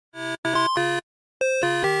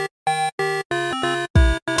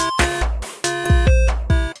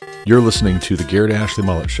You're listening to the Garrett Ashley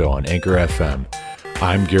Mullet Show on Anchor FM.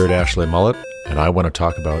 I'm Garrett Ashley Mullet, and I want to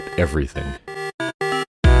talk about everything.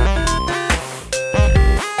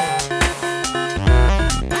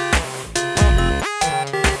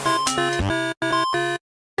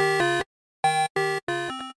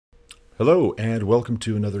 Hello, and welcome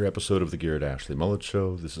to another episode of the Garrett Ashley Mullet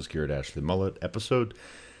Show. This is Garrett Ashley Mullet, episode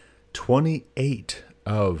 28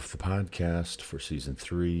 of the podcast for Season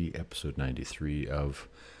 3, episode 93 of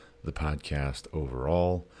the podcast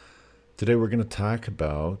overall. Today we're going to talk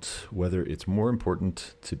about whether it's more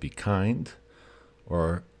important to be kind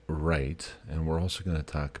or right, and we're also going to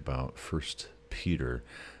talk about 1 Peter.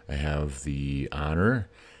 I have the honor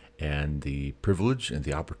and the privilege and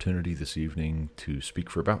the opportunity this evening to speak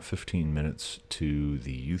for about 15 minutes to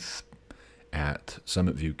the youth at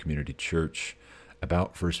Summit View Community Church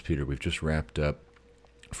about 1 Peter. We've just wrapped up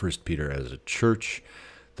 1 Peter as a church.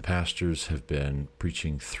 The pastors have been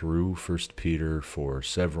preaching through 1 Peter for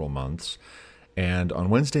several months. And on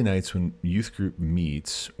Wednesday nights when youth group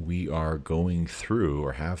meets, we are going through,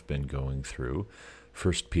 or have been going through,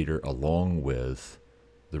 1 Peter along with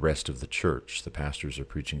the rest of the church. The pastors are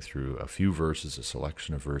preaching through a few verses, a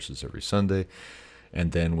selection of verses every Sunday.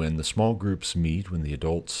 And then when the small groups meet, when the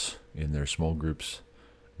adults in their small groups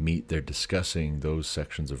meet, they're discussing those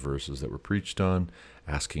sections of verses that were preached on,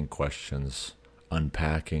 asking questions,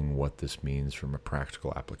 unpacking what this means from a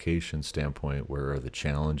practical application standpoint. Where are the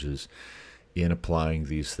challenges in applying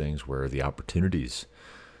these things? Where are the opportunities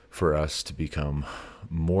for us to become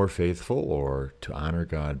more faithful or to honor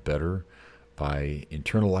God better by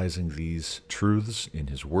internalizing these truths in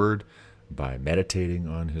His Word, by meditating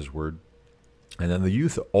on His Word? And then the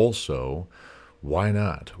youth also, why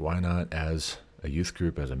not? Why not as a youth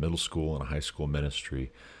group, as a middle school and a high school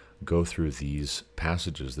ministry, go through these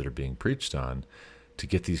passages that are being preached on to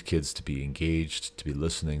get these kids to be engaged, to be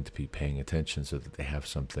listening, to be paying attention so that they have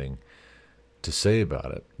something to say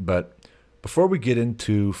about it. But before we get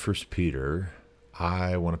into 1 Peter,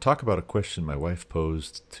 I want to talk about a question my wife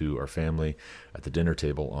posed to our family at the dinner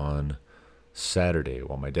table on Saturday.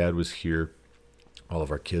 While my dad was here, all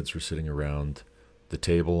of our kids were sitting around the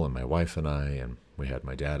table, and my wife and I, and we had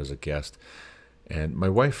my dad as a guest. And my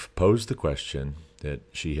wife posed the question that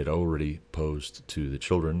she had already posed to the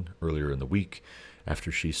children earlier in the week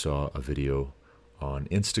after she saw a video on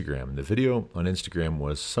Instagram. And the video on Instagram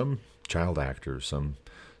was some child actor, some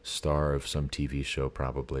star of some TV show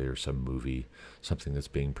probably, or some movie, something that's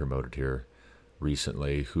being promoted here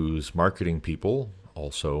recently, whose marketing people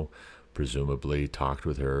also presumably talked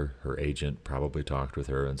with her. Her agent probably talked with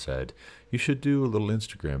her and said, you should do a little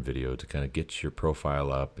Instagram video to kind of get your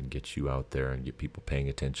profile up and get you out there and get people paying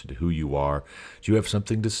attention to who you are. You have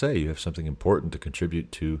something to say. You have something important to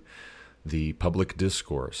contribute to the public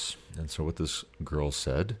discourse. And so what this girl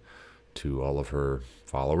said to all of her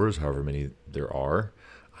followers, however many there are,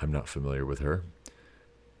 I'm not familiar with her,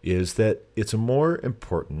 is that it's more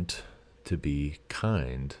important to be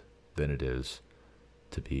kind than it is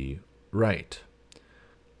to be right.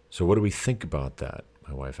 So what do we think about that?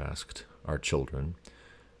 My wife asked our children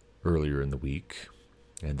earlier in the week.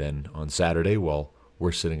 And then on Saturday, while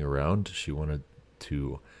we're sitting around, she wanted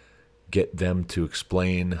to get them to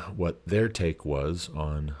explain what their take was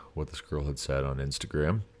on what this girl had said on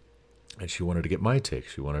Instagram. And she wanted to get my take.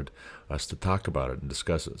 She wanted us to talk about it and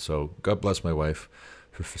discuss it. So God bless my wife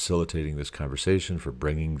for facilitating this conversation, for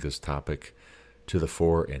bringing this topic to the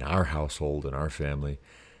fore in our household, in our family.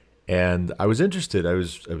 And I was interested. I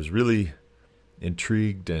was really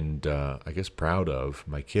intrigued and I guess proud of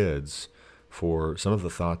my kids for some of the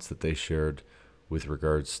thoughts that they shared with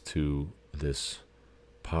regards to this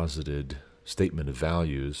posited statement of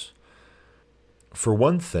values. For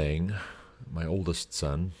one thing, my oldest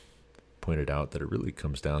son pointed out that it really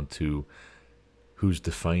comes down to who's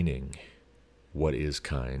defining what is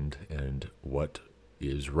kind and what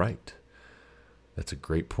is right. That's a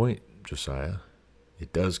great point, Josiah.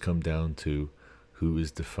 It does come down to who is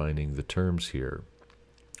defining the terms here.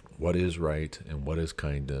 What is right and what is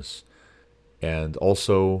kindness? And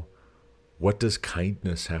also, what does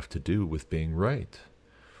kindness have to do with being right?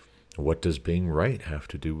 What does being right have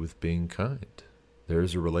to do with being kind? There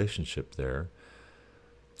is a relationship there.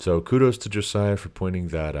 So kudos to Josiah for pointing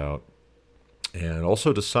that out. And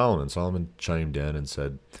also to Solomon. Solomon chimed in and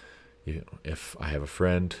said, if I have a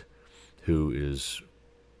friend who is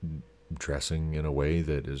dressing in a way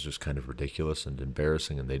that is just kind of ridiculous and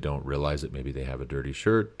embarrassing and they don't realize it, maybe they have a dirty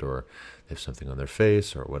shirt or they have something on their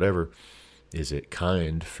face or whatever, is it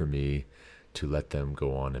kind for me to let them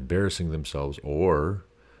go on embarrassing themselves, or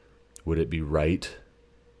would it be right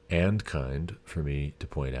and kind for me to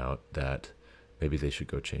point out that maybe they should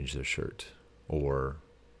go change their shirt or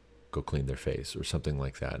go clean their face or something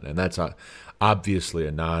like that. And that's obviously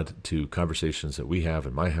a nod to conversations that we have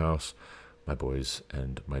in my house. My boys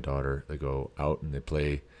and my daughter, they go out and they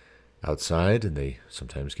play outside, and they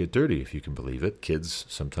sometimes get dirty, if you can believe it. Kids,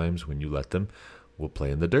 sometimes when you let them, will play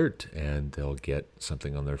in the dirt, and they'll get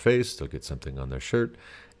something on their face, they'll get something on their shirt,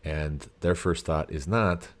 and their first thought is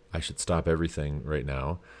not, I should stop everything right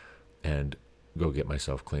now and go get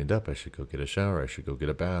myself cleaned up. I should go get a shower. I should go get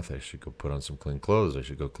a bath. I should go put on some clean clothes. I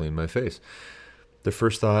should go clean my face. Their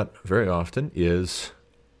first thought very often is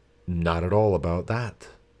not at all about that,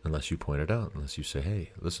 unless you point it out, unless you say,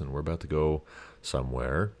 hey, listen, we're about to go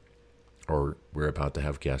somewhere, or we're about to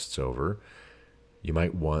have guests over. You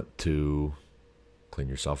might want to clean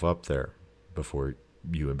yourself up there before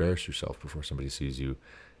you embarrass yourself, before somebody sees you.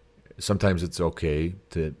 Sometimes it's okay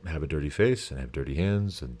to have a dirty face and have dirty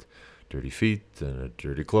hands and dirty feet and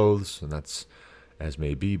dirty clothes, and that's as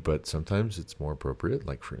may be, but sometimes it's more appropriate,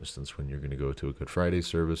 like for instance, when you're going to go to a Good Friday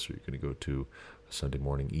service or you're going to go to a Sunday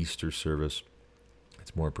morning Easter service,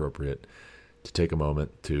 it's more appropriate to take a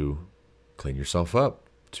moment to clean yourself up,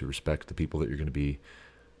 to respect the people that you're going to be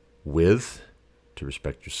with, to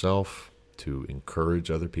respect yourself, to encourage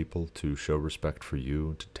other people to show respect for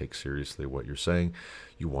you, to take seriously what you're saying.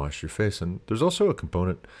 You wash your face. And there's also a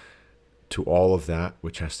component to all of that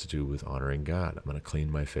which has to do with honoring God. I'm going to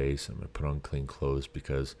clean my face. I'm going to put on clean clothes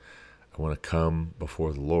because I want to come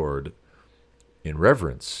before the Lord in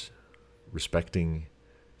reverence, respecting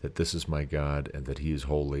that this is my God and that he is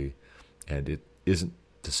holy. And it isn't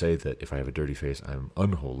to say that if I have a dirty face, I'm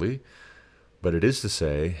unholy, but it is to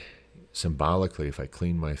say, symbolically, if I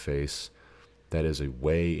clean my face, that is a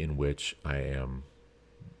way in which I am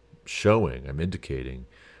showing, I'm indicating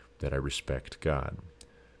that I respect God,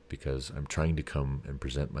 because I'm trying to come and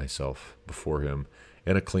present myself before him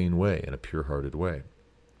in a clean way, in a pure-hearted way.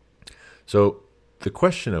 So the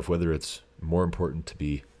question of whether it's more important to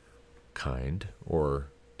be kind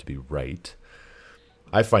or to be right,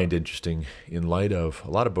 I find interesting in light of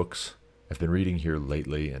a lot of books I've been reading here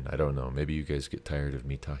lately, and I don't know, maybe you guys get tired of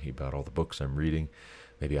me talking about all the books I'm reading.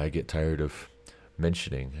 Maybe I get tired of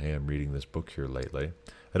mentioning, hey, I'm reading this book here lately.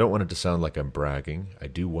 I don't want it to sound like I'm bragging. I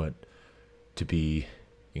do want to be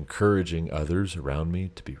encouraging others around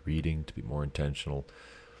me to be reading, to be more intentional,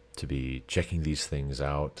 to be checking these things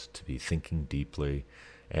out, to be thinking deeply,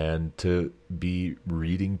 and to be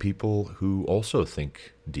reading people who also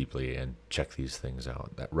think deeply and check these things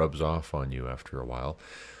out. That rubs off on you after a while.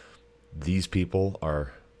 These people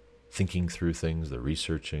are thinking through things, they're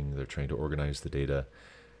researching, they're trying to organize the data.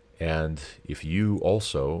 And if you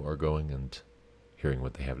also are going and hearing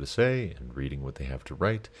what they have to say and reading what they have to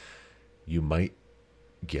write, you might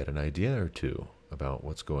get an idea or two about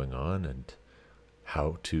what's going on and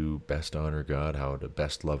how to best honor God, how to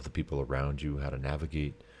best love the people around you, how to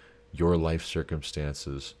navigate your life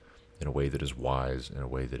circumstances in a way that is wise, in a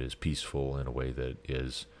way that is peaceful, in a way that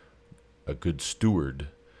is a good steward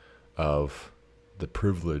of the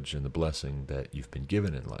privilege and the blessing that you've been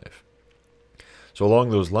given in life. So along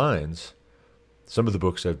those lines, some of the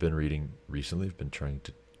books I've been reading recently have been trying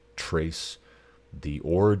to trace the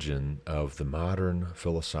origin of the modern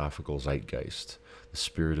philosophical zeitgeist, the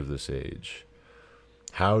spirit of this age.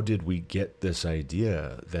 How did we get this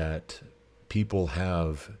idea that people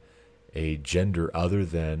have a gender other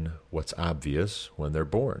than what's obvious when they're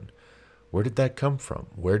born? Where did that come from?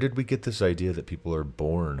 Where did we get this idea that people are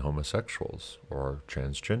born homosexuals or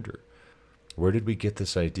transgender? Where did we get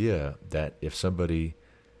this idea that if somebody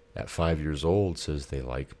at 5 years old says they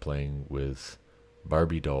like playing with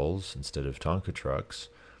Barbie dolls instead of Tonka trucks,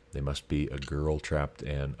 they must be a girl trapped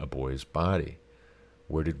in a boy's body?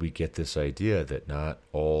 Where did we get this idea that not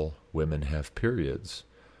all women have periods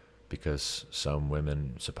because some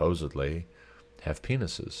women supposedly have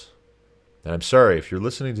penises? And I'm sorry if you're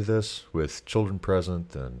listening to this with children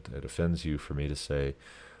present and it offends you for me to say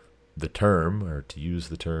the term or to use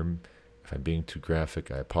the term. If I'm being too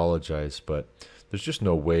graphic, I apologize, but there's just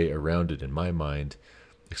no way around it in my mind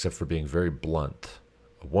except for being very blunt.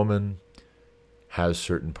 A woman has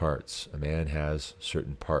certain parts. A man has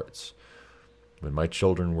certain parts. When my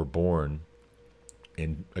children were born,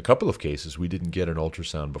 in a couple of cases, we didn't get an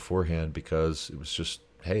ultrasound beforehand because it was just,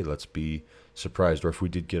 hey, let's be surprised. Or if we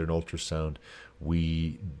did get an ultrasound,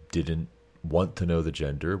 we didn't want to know the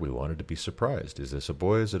gender. We wanted to be surprised. Is this a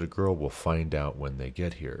boy? Is it a girl? We'll find out when they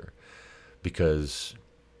get here. Because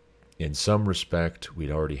in some respect, we'd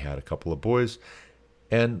already had a couple of boys,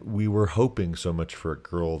 and we were hoping so much for a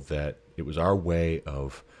girl that it was our way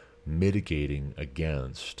of mitigating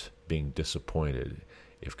against being disappointed.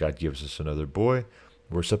 If God gives us another boy,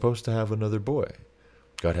 we're supposed to have another boy.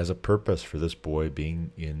 God has a purpose for this boy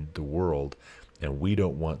being in the world, and we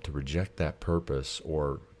don't want to reject that purpose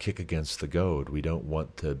or kick against the goad. We don't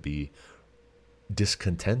want to be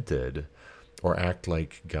discontented or act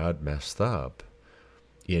like God messed up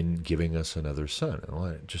in giving us another son. Well,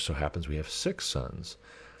 it just so happens we have 6 sons.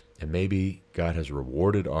 And maybe God has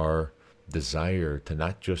rewarded our desire to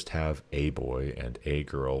not just have a boy and a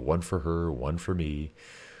girl, one for her, one for me,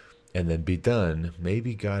 and then be done.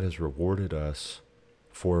 Maybe God has rewarded us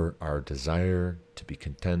for our desire to be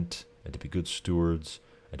content and to be good stewards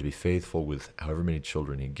and to be faithful with however many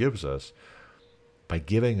children he gives us by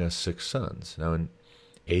giving us 6 sons. Now, in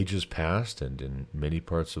ages past and in many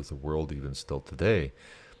parts of the world, even still today,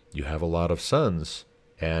 you have a lot of sons,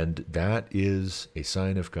 and that is a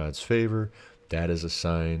sign of God's favor. That is a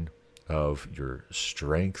sign of your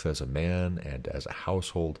strength as a man and as a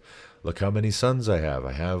household. Look how many sons I have.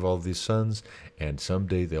 I have all these sons, and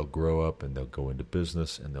someday they'll grow up and they'll go into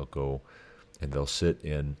business, and they'll sit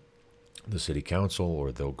in the city council,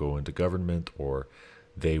 or they'll go into government, or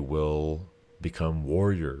they will become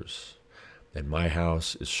warriors. And my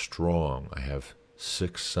house is strong. I have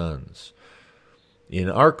 6 sons. In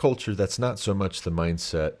our culture, that's not so much the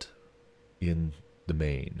mindset in the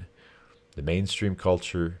main. The mainstream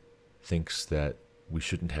culture thinks that we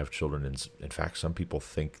shouldn't have children. In fact, some people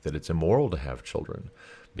think that it's immoral to have children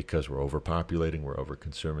because we're overpopulating, we're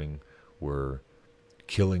overconsuming, we're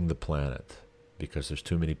killing the planet because there's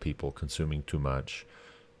too many people consuming too much.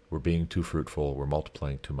 We're being too fruitful, we're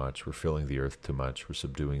multiplying too much, we're filling the earth too much, we're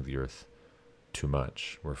subduing the earth too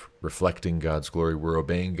much. We're reflecting God's glory. We're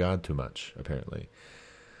obeying God too much, apparently.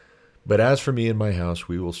 But as for me and my house,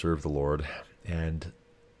 we will serve the Lord. And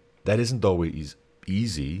that isn't always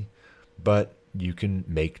easy, but you can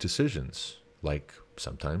make decisions. Like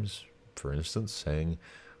sometimes, for instance, saying,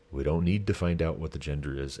 we don't need to find out what the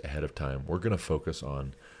gender is ahead of time. We're going to focus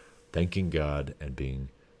on thanking God and being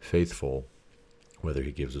faithful, whether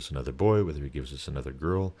he gives us another boy, whether he gives us another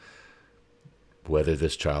girl, whether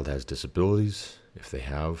this child has disabilities, if they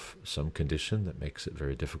have some condition that makes it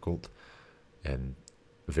very difficult and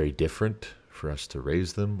very different for us to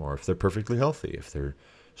raise them, or if they're perfectly healthy, if they're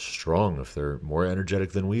strong, if they're more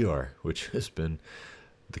energetic than we are, which has been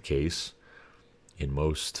the case in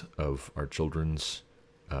most of our children's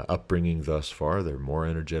upbringing thus far. They're more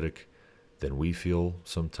energetic than we feel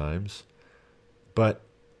sometimes. But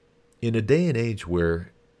in a day and age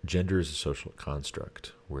where gender is a social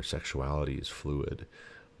construct, where sexuality is fluid,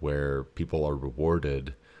 where people are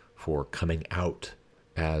rewarded for coming out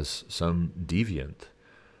as some deviant,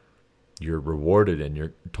 you're rewarded and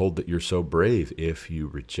you're told that you're so brave if you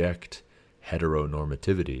reject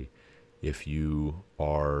heteronormativity, if you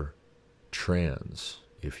are trans,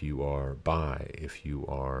 if you are bi, if you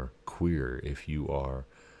are queer, if you are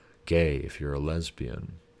gay, if you're a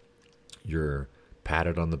lesbian. You're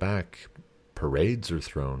patted on the back. Parades are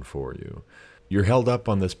thrown for you. You're held up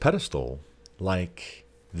on this pedestal like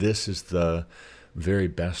this is the very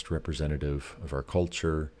best representative of our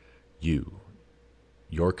culture.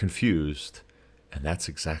 You're confused, and that's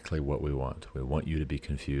exactly what we want. We want you to be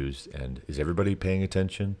confused. And is everybody paying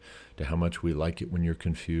attention to how much we like it when you're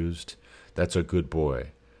confused? That's a good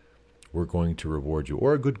boy. We're going to reward you,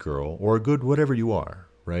 or a good girl, or a good whatever you are,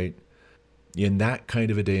 right? In that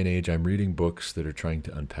kind of a day and age, I'm reading books that are trying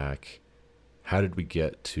to unpack how did we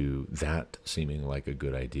get to that seeming like a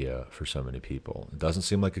good idea for so many people. It doesn't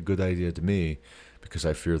seem like a good idea to me because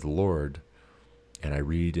I fear the Lord. And I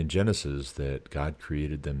read in Genesis that God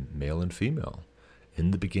created them male and female.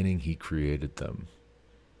 In the beginning, he created them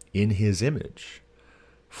in his image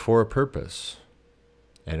for a purpose.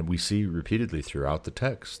 And we see repeatedly throughout the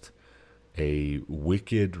text a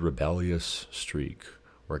wicked, rebellious streak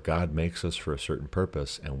where God makes us for a certain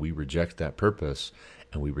purpose, and we reject that purpose,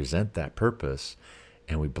 and we resent that purpose,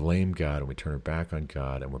 and we blame God, and we turn our back on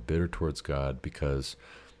God, and we're bitter towards God because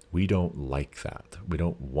we don't like that. We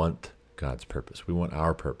don't want God's purpose. We want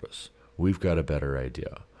our purpose. We've got a better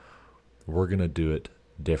idea. We're going to do it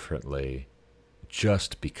differently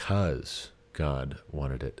just because God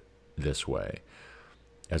wanted it this way,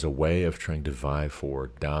 as a way of trying to vie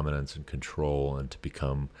for dominance and control and to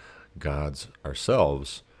become gods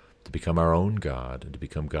ourselves, to become our own God and to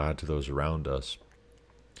become God to those around us.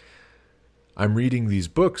 I'm reading these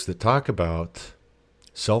books that talk about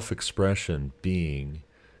self-expression being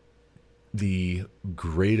the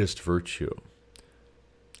greatest virtue.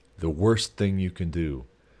 The worst thing you can do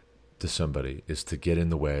to somebody is to get in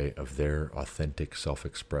the way of their authentic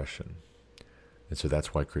self-expression. And so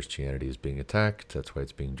that's why Christianity is being attacked. That's why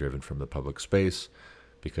it's being driven from the public space,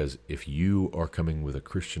 Because if you are coming with a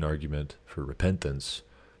Christian argument for repentance,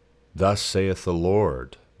 thus saith the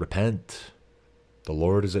Lord, repent, the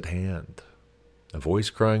Lord is at hand. A voice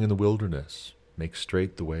crying in the wilderness, make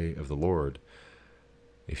straight the way of the Lord.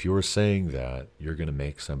 If you're saying that, you're going to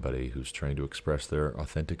make somebody who's trying to express their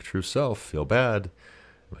authentic true self feel bad.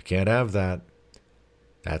 We can't have that.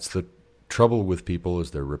 That's the trouble with people,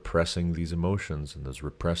 is they're repressing these emotions, and those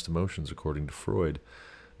repressed emotions, according to Freud,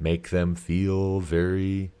 make them feel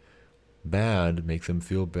very bad, make them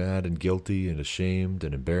feel bad and guilty and ashamed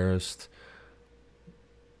and embarrassed.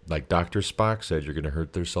 Like Dr. Spock said, you're going to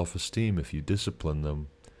hurt their self-esteem if you discipline them.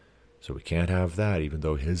 So we can't have that, even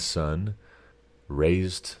though his son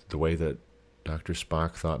raised the way that Dr.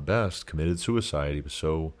 Spock thought best, committed suicide. He was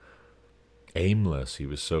so aimless. He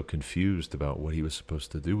was so confused about what he was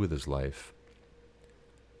supposed to do with his life.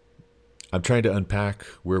 I'm trying to unpack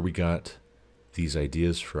where we got these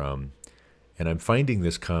ideas from, and I'm finding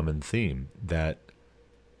this common theme that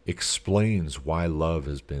explains why love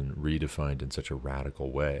has been redefined in such a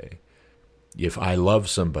radical way. If I love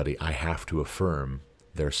somebody, I have to affirm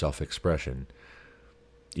their self-expression,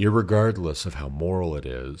 irregardless of how moral it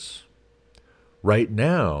is. Right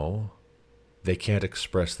now, they can't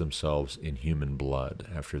express themselves in human blood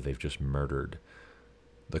after they've just murdered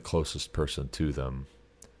the closest person to them.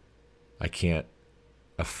 I can't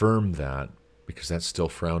affirm that because that's still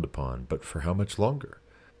frowned upon. But for how much longer?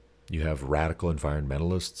 You have radical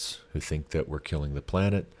environmentalists who think that we're killing the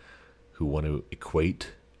planet, who want to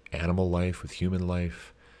equate animal life with human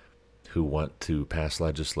life, who want to pass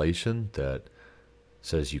legislation that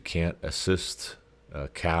says you can't assist a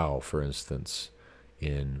cow, for instance,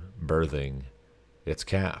 in birthing its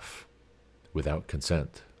calf without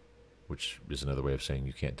consent, which is another way of saying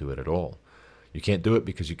you can't do it at all. You can't do it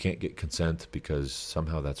because you can't get consent, because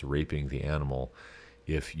somehow that's raping the animal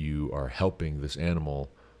if you are helping this animal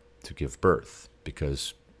to give birth,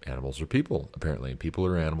 because animals are people, apparently, and people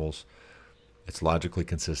are animals. It's logically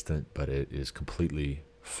consistent, but it is completely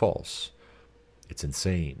false. It's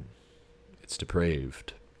insane. It's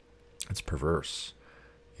depraved. It's perverse.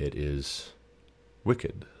 It is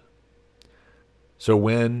wicked. So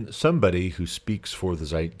when somebody who speaks for the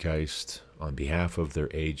zeitgeist on behalf of their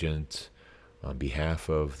agent, on behalf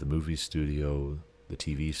of the movie studio, the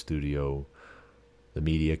TV studio, the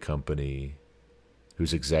media company,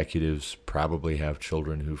 whose executives probably have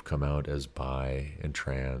children who've come out as bi and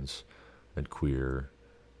trans and queer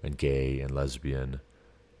and gay and lesbian,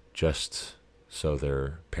 just so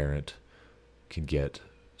their parent can get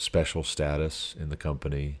special status in the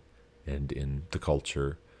company and in the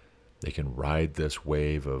culture. They can ride this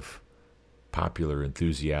wave of popular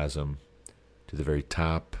enthusiasm to the very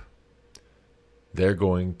top. They're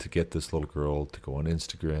going to get this little girl to go on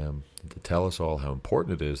Instagram and to tell us all how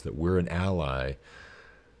important it is that we're an ally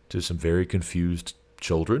to some very confused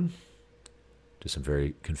children, to some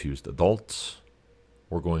very confused adults.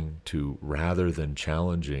 We're going to, rather than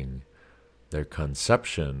challenging their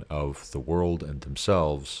conception of the world and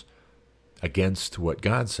themselves against what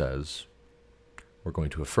God says, we're going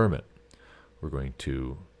to affirm it. We're going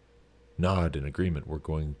to nod in agreement. We're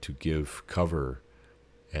going to give cover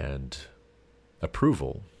and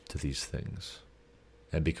approval to these things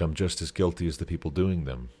and become just as guilty as the people doing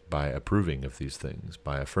them by approving of these things,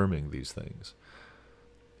 by affirming these things.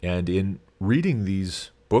 And in reading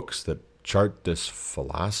these books that chart this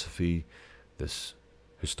philosophy, this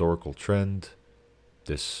historical trend,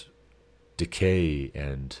 this decay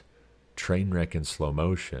and train wreck in slow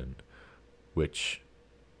motion, which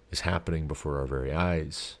is happening before our very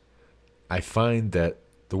eyes, I find that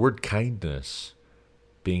the word kindness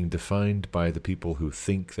being defined by the people who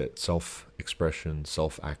think that self-expression,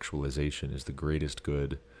 self-actualization is the greatest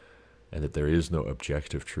good, and that there is no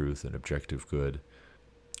objective truth and objective good,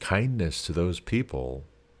 kindness to those people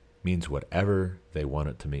means whatever they want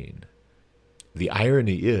it to mean. The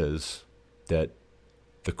irony is that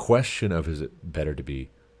the question of is it better to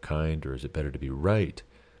be kind or is it better to be right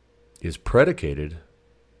is predicated,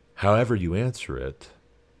 however you answer it,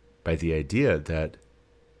 by the idea that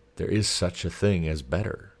there is such a thing as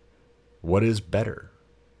better. What is better?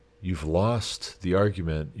 You've lost the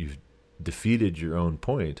argument. You've defeated your own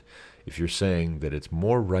point if you're saying that it's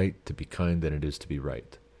more right to be kind than it is to be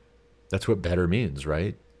right. That's what better means,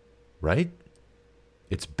 right? Right?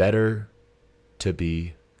 It's better to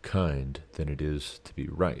be kind than it is to be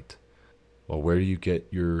right. Well, where do you get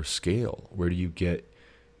your scale? Where do you get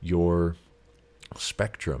your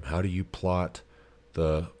spectrum? How do you plot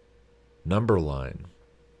the number line?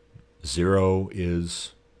 0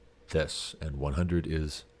 is this, and 100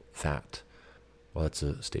 is that. Well, that's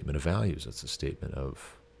a statement of values. That's a statement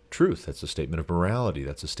of truth. That's a statement of morality.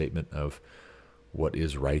 That's a statement of what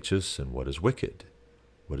is righteous and what is wicked,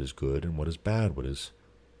 what is good and what is bad, what is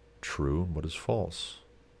true and what is false.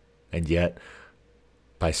 And yet,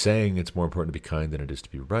 by saying it's more important to be kind than it is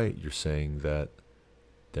to be right, you're saying that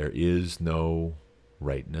there is no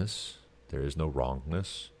rightness, there is no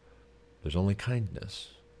wrongness, there's only kindness.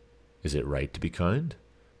 Is it right to be kind?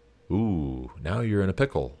 Ooh, now you're in a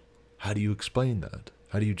pickle. How do you explain that?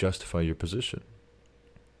 How do you justify your position?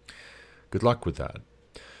 Good luck with that.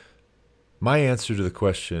 My answer to the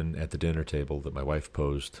question at the dinner table that my wife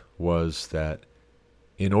posed was that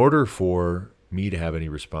in order for me to have any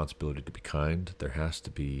responsibility to be kind, there has to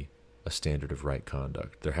be a standard of right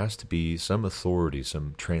conduct. There has to be some authority,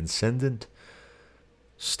 some transcendent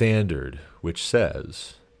standard which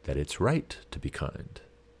says that it's right to be kind.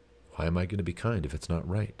 Why am I going to be kind if it's not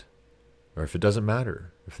right? Or if it doesn't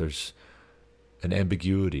matter, if there's an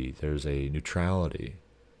ambiguity, there's a neutrality,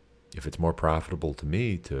 if it's more profitable to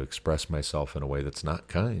me to express myself in a way that's not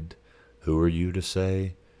kind, who are you to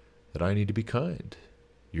say that I need to be kind?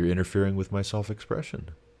 You're interfering with my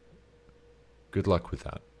self-expression. Good luck with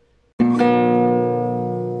that.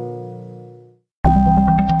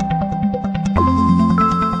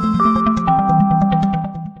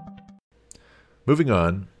 Moving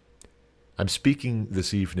on, I'm speaking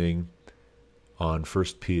this evening on 1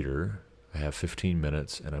 Peter. I have 15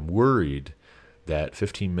 minutes, and I'm worried that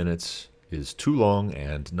 15 minutes is too long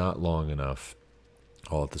and not long enough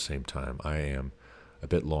all at the same time. I am a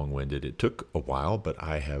bit long-winded. It took a while, but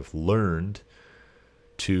I have learned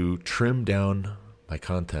to trim down my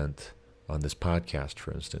content on this podcast,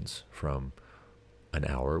 for instance, from an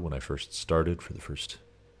hour when I first started for the first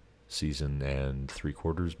season and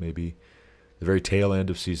 3/4 maybe. The very tail end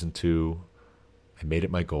of season 2, I made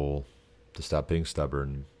it my goal to stop being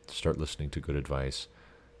stubborn, to start listening to good advice,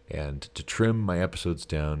 and to trim my episodes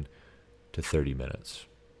down to 30 minutes.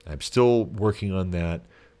 I'm still working on that.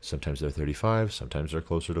 Sometimes they're 35, sometimes they're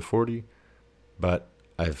closer to 40, but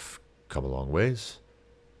I've come a long ways.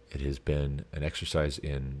 It has been an exercise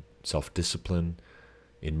in self-discipline,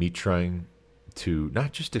 in me trying to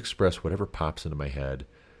not just express whatever pops into my head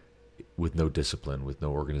with no discipline, with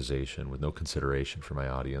no organization, with no consideration for my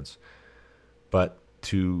audience, but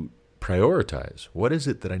to prioritize what is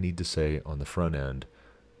it that I need to say on the front end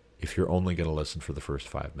if you're only going to listen for the first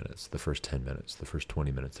 5 minutes, the first 10 minutes, the first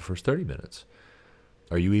 20 minutes, the first 30 minutes.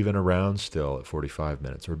 Are you even around still at 45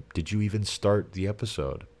 minutes? Or did you even start the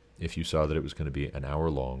episode if you saw that it was going to be an hour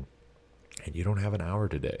long and you don't have an hour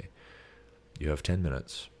today? You have 10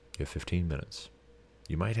 minutes. You have 15 minutes.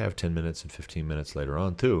 You might have 10 minutes and 15 minutes later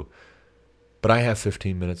on too. But I have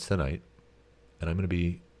 15 minutes tonight, and I'm going to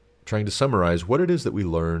be trying to summarize what it is that we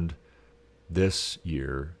learned this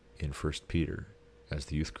year in 1 Peter as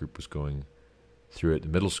the youth group was going through it. The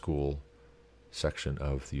middle school section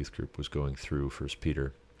of the youth group was going through 1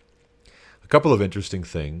 Peter. A couple of interesting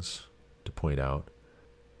things to point out.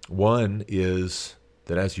 One is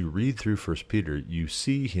that as you read through 1 Peter, you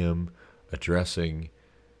see him addressing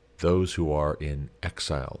those who are in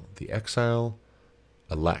exile. The exile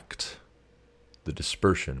elect, the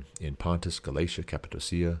dispersion in Pontus, Galatia,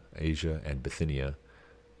 Cappadocia, Asia, and Bithynia,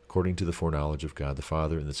 according to the foreknowledge of God the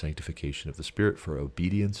Father and the sanctification of the Spirit, for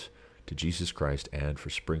obedience to Jesus Christ and for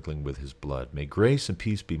sprinkling with his blood. May grace and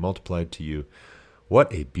peace be multiplied to you.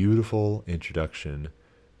 What a beautiful introduction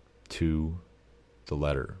to the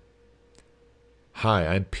letter. Hi,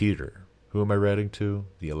 I'm Peter. Who am I writing to?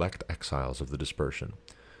 The elect exiles of the dispersion.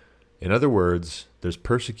 In other words, there's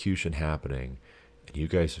persecution happening, and you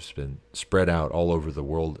guys have been spread out all over the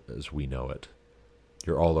world as we know it.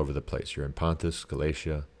 You're all over the place. You're in Pontus,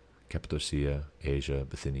 Galatia, Cappadocia, Asia,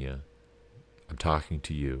 Bithynia. I'm talking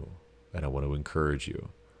to you, and I want to encourage you,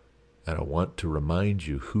 and I want to remind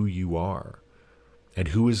you who you are and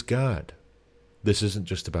who is God. This isn't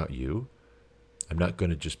just about you. I'm not going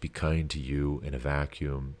to just be kind to you in a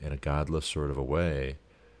vacuum, in a godless sort of a way.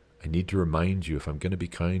 I need to remind you, if I'm going to be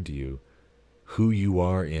kind to you, who you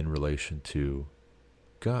are in relation to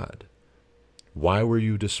God. Why were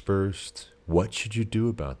you dispersed? What should you do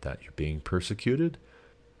about that? You're being persecuted?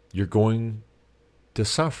 You're going to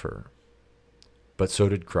suffer. But so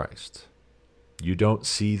did Christ. You don't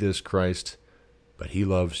see this Christ, but he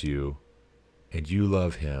loves you, and you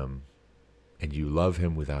love him, and you love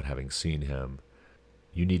him without having seen him.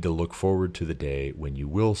 You need to look forward to the day when you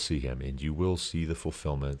will see him, and you will see the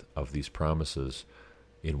fulfillment of these promises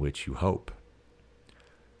in which you hope.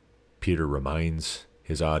 Peter reminds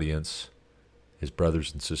his audience, his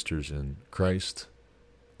brothers and sisters in Christ,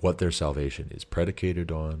 what their salvation is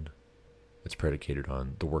predicated on. It's predicated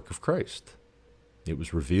on the work of Christ. It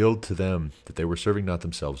was revealed to them that they were serving not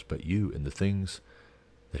themselves, but you in the things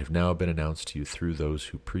that have now been announced to you through those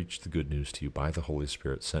who preach the good news to you by the Holy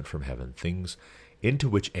Spirit sent from heaven, things into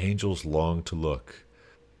which angels long to look.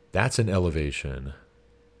 That's an elevation.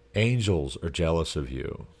 Angels are jealous of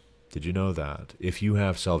you. Did you know that? If you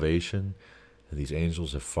have salvation and these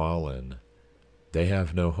angels have fallen, they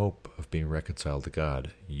have no hope of being reconciled to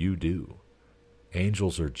God. You do.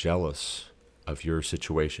 Angels are jealous of your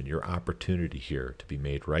situation, your opportunity here to be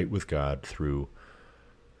made right with God through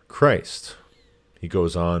Christ. He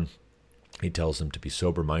goes on, he tells them to be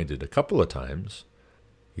sober-minded a couple of times.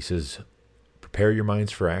 He says, prepare your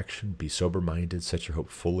minds for action, be sober-minded, set your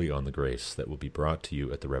hope fully on the grace that will be brought to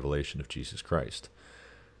you at the revelation of Jesus Christ.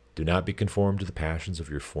 Do not be conformed to the passions of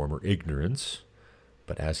your former ignorance,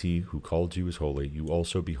 but as he who called you is holy, you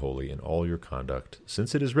also be holy in all your conduct,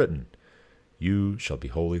 since it is written, you shall be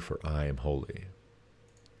holy, for I am holy.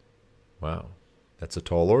 Wow, that's a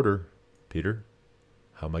tall order, Peter.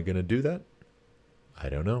 How am I going to do that? I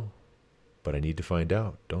don't know, but I need to find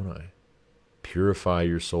out, don't I? Purify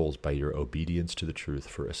your souls by your obedience to the truth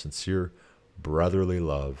for a sincere brotherly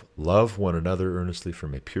love. Love one another earnestly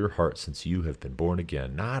from a pure heart, since you have been born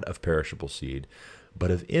again, not of perishable seed,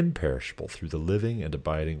 but of imperishable, through the living and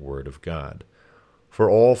abiding word of God. For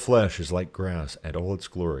all flesh is like grass, and all its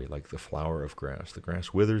glory like the flower of grass. The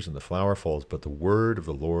grass withers and the flower falls, but the word of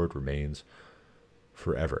the Lord remains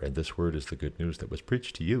forever. And this word is the good news that was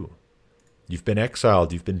preached to you. You've been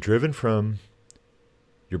exiled. You've been driven from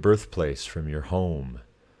your birthplace, from your home,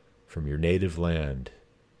 from your native land,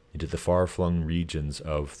 into the far-flung regions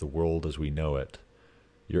of the world as we know it.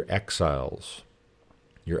 You're exiles.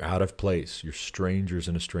 You're out of place. You're strangers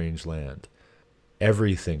in a strange land.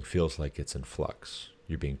 Everything feels like it's in flux.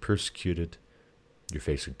 You're being persecuted. You're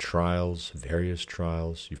facing trials, various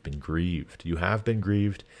trials. You've been grieved. You have been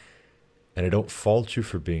grieved, and I don't fault you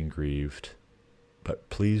for being grieved, but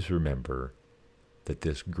please remember that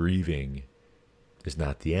this grieving is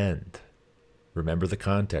not the end. Remember the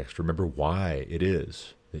context. Remember why it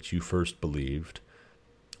is that you first believed.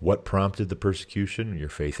 What prompted the persecution? Your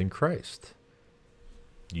faith in Christ.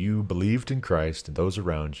 You believed in Christ, and those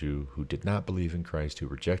around you who did not believe in Christ, who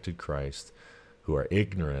rejected Christ, who are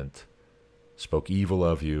ignorant, spoke evil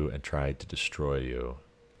of you and tried to destroy you.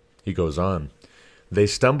 He goes on, they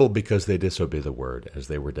stumble because they disobey the word, as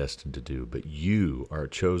they were destined to do. But you are a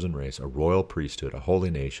chosen race, a royal priesthood, a holy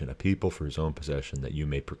nation, a people for his own possession, that you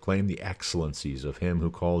may proclaim the excellencies of him who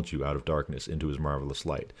called you out of darkness into his marvelous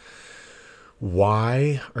light.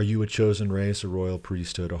 Why are you a chosen race, a royal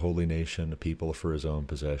priesthood, a holy nation, a people for his own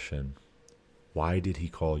possession? Why did he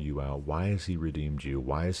call you out? Why has he redeemed you?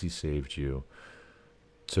 Why has he saved you?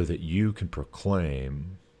 So that you can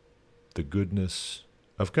proclaim the goodness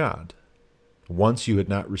of God. Once you had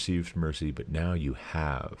not received mercy, but now you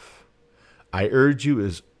have. I urge you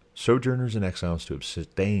as sojourners and exiles to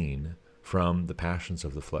abstain from the passions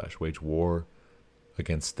of the flesh. Wage war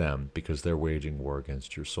against them, because they're waging war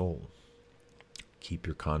against your soul. Keep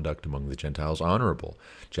your conduct among the Gentiles honorable.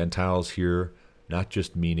 Gentiles here not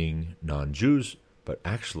just meaning non-Jews, but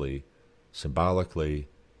actually symbolically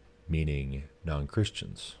meaning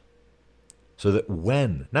non-Christians. So that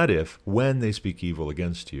when, not if, when they speak evil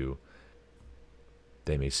against you,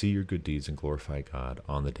 they may see your good deeds and glorify God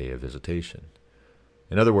on the day of visitation.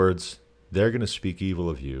 In other words, they're going to speak evil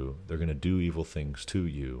of you. They're going to do evil things to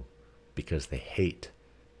you because they hate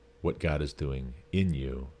what God is doing in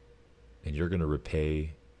you, and you're going to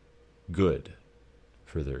repay good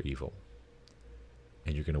for their evil.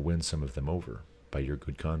 And you're going to win some of them over by your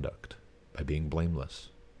good conduct, by being blameless.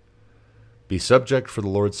 Be subject for the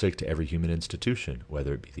Lord's sake to every human institution,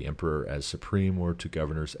 whether it be the emperor as supreme or to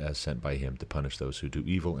governors as sent by him to punish those who do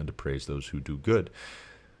evil and to praise those who do good.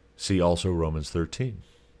 See also Romans 13.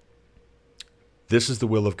 This is the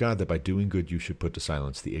will of God, that by doing good you should put to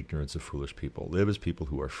silence the ignorance of foolish people. Live as people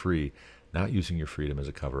who are free, not using your freedom as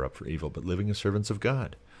a cover-up for evil, but living as servants of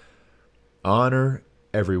God. Honor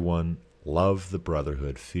everyone, love the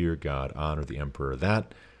brotherhood, fear God, honor the emperor.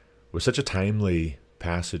 That was such a timely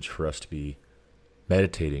passage for us to be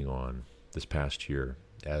meditating on this past year,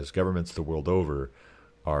 as governments the world over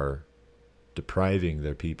are depriving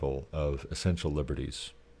their people of essential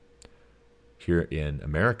liberties. Here in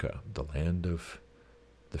America, the land of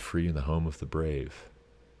the free and the home of the brave,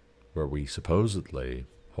 where we supposedly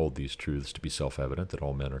hold these truths to be self-evident, that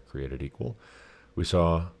all men are created equal, we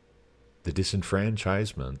saw the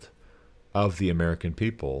disenfranchisement of the American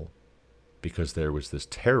people because there was this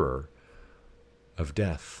terror of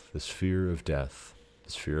death, this fear of death,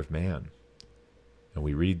 this fear of man. And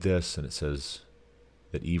we read this, and it says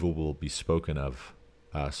that evil will be spoken of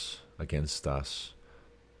us against us,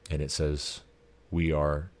 and it says we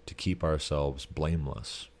are to keep ourselves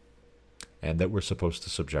blameless, and that we're supposed to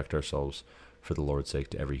subject ourselves for the Lord's sake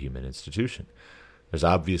to every human institution. There's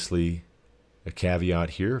obviously a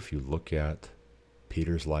caveat here. If you look at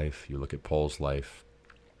Peter's life, you look at Paul's life,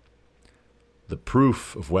 the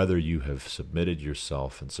proof of whether you have submitted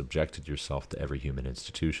yourself and subjected yourself to every human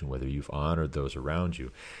institution, whether you've honored those around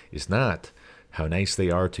you, is not how nice they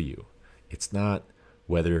are to you. It's not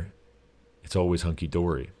whether it's always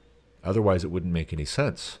hunky-dory. Otherwise, it wouldn't make any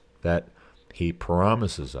sense that he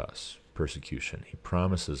promises us persecution. He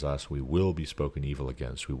promises us we will be spoken evil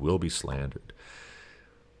against. We will be slandered.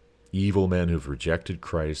 Evil men who've rejected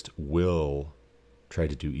Christ will try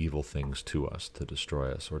to do evil things to us, to destroy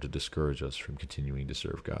us, or to discourage us from continuing to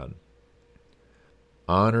serve God.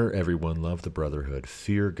 Honor everyone, love the brotherhood,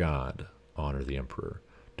 fear God, honor the emperor.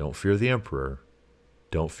 Don't fear the emperor,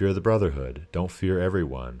 don't fear the brotherhood, don't fear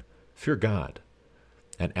everyone, fear God.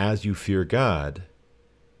 And as you fear God,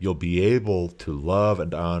 you'll be able to love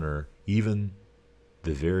and honor even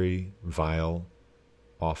the very vile,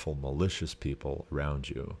 awful, malicious people around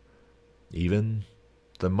you, even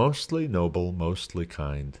the mostly noble, mostly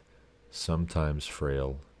kind, sometimes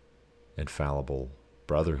frail and fallible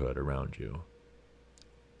brotherhood around you.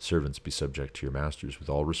 Servants, be subject to your masters with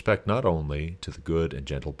all respect, not only to the good and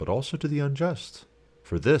gentle, but also to the unjust.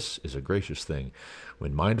 For this is a gracious thing.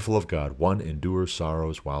 When mindful of God, one endures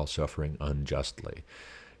sorrows while suffering unjustly.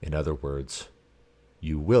 In other words,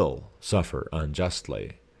 you will suffer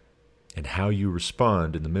unjustly. And how you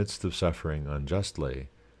respond in the midst of suffering unjustly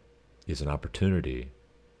is an opportunity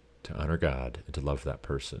to honor God and to love that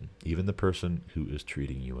person, even the person who is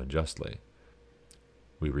treating you unjustly.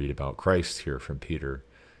 We read about Christ here from Peter.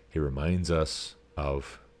 He reminds us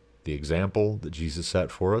of the example that Jesus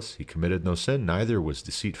set for us. He committed no sin, neither was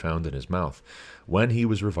deceit found in his mouth. When he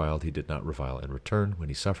was reviled, he did not revile in return. When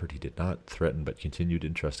he suffered, he did not threaten, but continued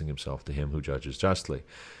entrusting himself to him who judges justly.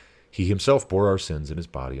 He himself bore our sins in his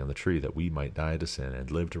body on the tree, that we might die to sin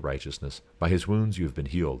and live to righteousness. By his wounds you have been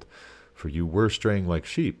healed. For you were straying like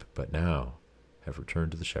sheep, but now have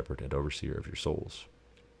returned to the shepherd and overseer of your souls.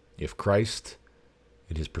 If Christ,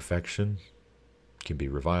 in his perfection, can be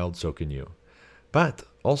reviled, so can you. But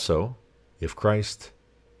also, if Christ,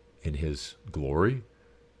 in his glory,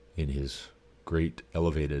 in his great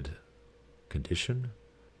elevated condition,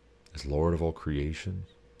 as Lord of all creation,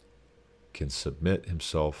 can submit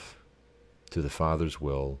himself to the Father's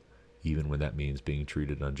will, even when that means being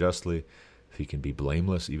treated unjustly, if he can be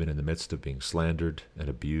blameless even in the midst of being slandered and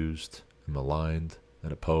abused and maligned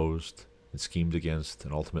and opposed and schemed against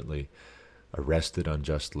and ultimately arrested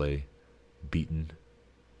unjustly, beaten,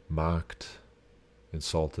 mocked,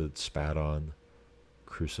 insulted, spat on,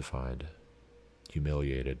 crucified,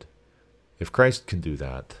 humiliated. If Christ can do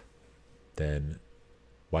that, then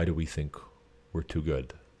why do we think we're too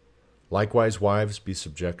good? Likewise, wives, be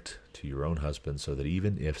subject to your own husbands, so that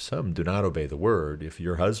even if some do not obey the word, if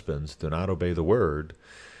your husbands do not obey the word,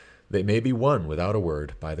 they may be won without a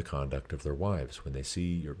word by the conduct of their wives, when they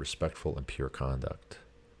see your respectful and pure conduct.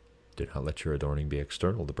 Do not let your adorning be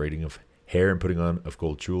external, the braiding of hair and putting on of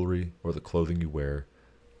gold jewelry, or the clothing you wear.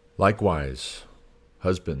 Likewise,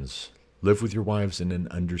 husbands, live with your wives in an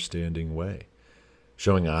understanding way,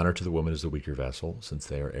 showing honor to the woman as the weaker vessel, since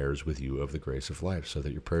they are heirs with you of the grace of life, so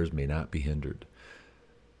that your prayers may not be hindered.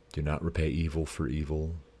 Do not repay evil for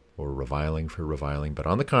evil, or reviling for reviling, but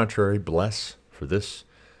on the contrary, bless, for this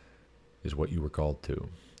is what you were called to,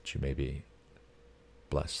 that you may be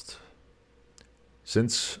blessed.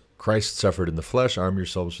 Since Christ suffered in the flesh, arm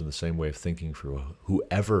yourselves in the same way of thinking, for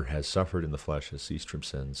whoever has suffered in the flesh has ceased from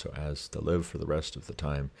sin, so as to live for the rest of the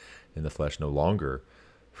time in the flesh, no longer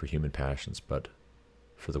for human passions, but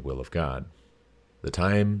for the will of God. The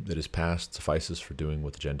time that is past suffices for doing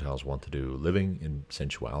what the Gentiles want to do, living in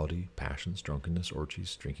sensuality, passions, drunkenness,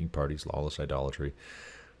 orgies, drinking parties, lawless idolatry.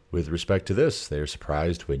 With respect to this, they are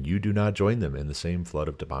surprised when you do not join them in the same flood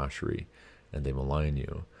of debauchery, and they malign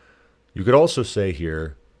you. You could also say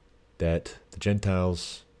here that the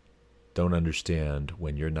Gentiles don't understand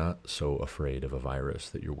when you're not so afraid of a virus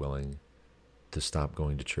that you're willing to stop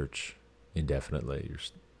going to church indefinitely. You're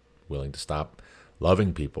willing to stop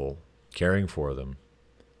loving people, caring for them,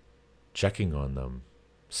 checking on them,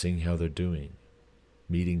 seeing how they're doing,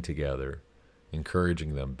 meeting together,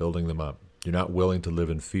 encouraging them, building them up. You're not willing to live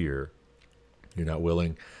in fear. You're not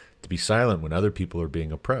willing to be silent when other people are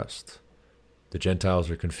being oppressed. The Gentiles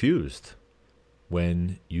are confused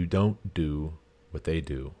when you don't do what they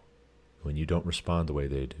do, when you don't respond the way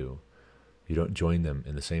they do. You don't join them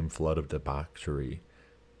in the same flood of debauchery,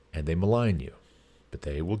 and they malign you. but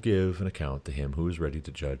they will give an account to him who is ready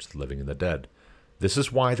to judge the living and the dead. This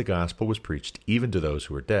is why the gospel was preached even to those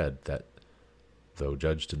who are dead, that though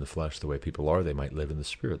judged in the flesh the way people are, they might live in the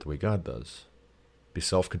spirit the way God does. Be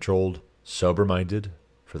self-controlled, sober-minded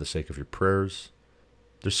for the sake of your prayers.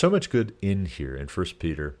 There's so much good in here in 1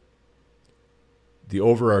 Peter. The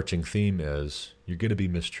overarching theme is you're going to be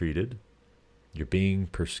mistreated, you're being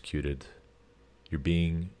persecuted, you're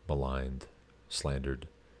being maligned, slandered.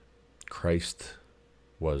 Christ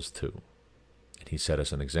was too. And he set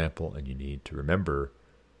us an example, and you need to remember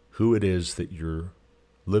who it is that you're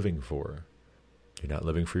living for. You're not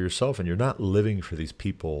living for yourself, and you're not living for these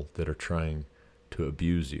people that are trying to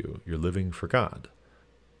abuse you. You're living for God.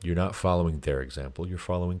 You're not following their example. You're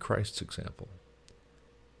following Christ's example.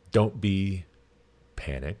 Don't be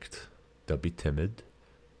panicked. Don't be timid.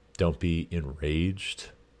 Don't be enraged.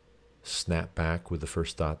 Snap back with the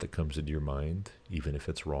first thought that comes into your mind, even if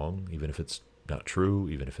it's wrong, even if it's not true,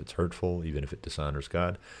 even if it's hurtful, even if it dishonors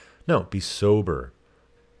God. No, be sober.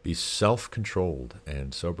 Be self-controlled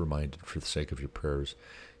and sober-minded for the sake of your prayers.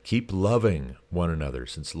 Keep loving one another,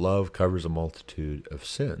 since love covers a multitude of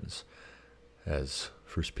sins, as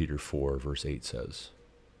 1 Peter 4, verse 8 says.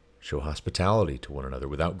 Show hospitality to one another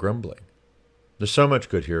without grumbling. There's so much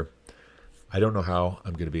good here. I don't know how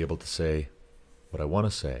I'm going to be able to say what I want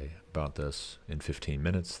to say about this in 15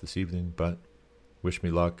 minutes this evening, but wish me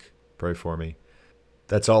luck. Pray for me.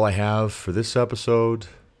 That's all I have for this episode.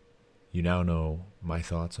 You now know my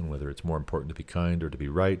thoughts on whether it's more important to be kind or to be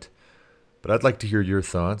right. But I'd like to hear your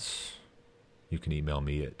thoughts. You can email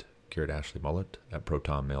me at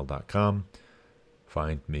GarrettAshleyMullet@protonmail.com.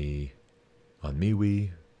 Find me on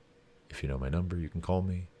MeWe. If you know my number, you can call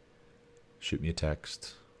me. Shoot me a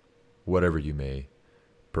text. Whatever you may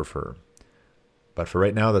prefer. But for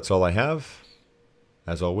right now, that's all I have.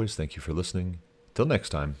 As always, thank you for listening. Till next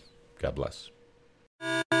time, God bless.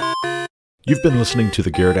 You've been listening to the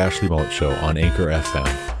Garrett Ashley Mullet Show on Anchor FM.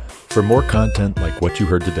 For more content like what you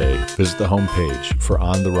heard today, visit the homepage for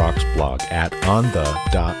On the Rocks blog at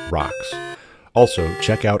onthe.rocks. Also,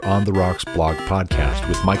 check out On the Rocks blog podcast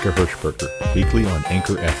with Micah Hirschberger, weekly on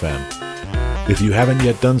Anchor FM. If you haven't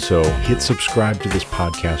yet done so, hit subscribe to this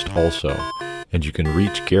podcast also. And you can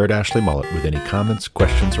reach Garrett Ashley Mullet with any comments,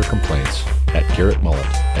 questions, or complaints at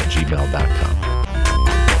garrettmullet@gmail.com.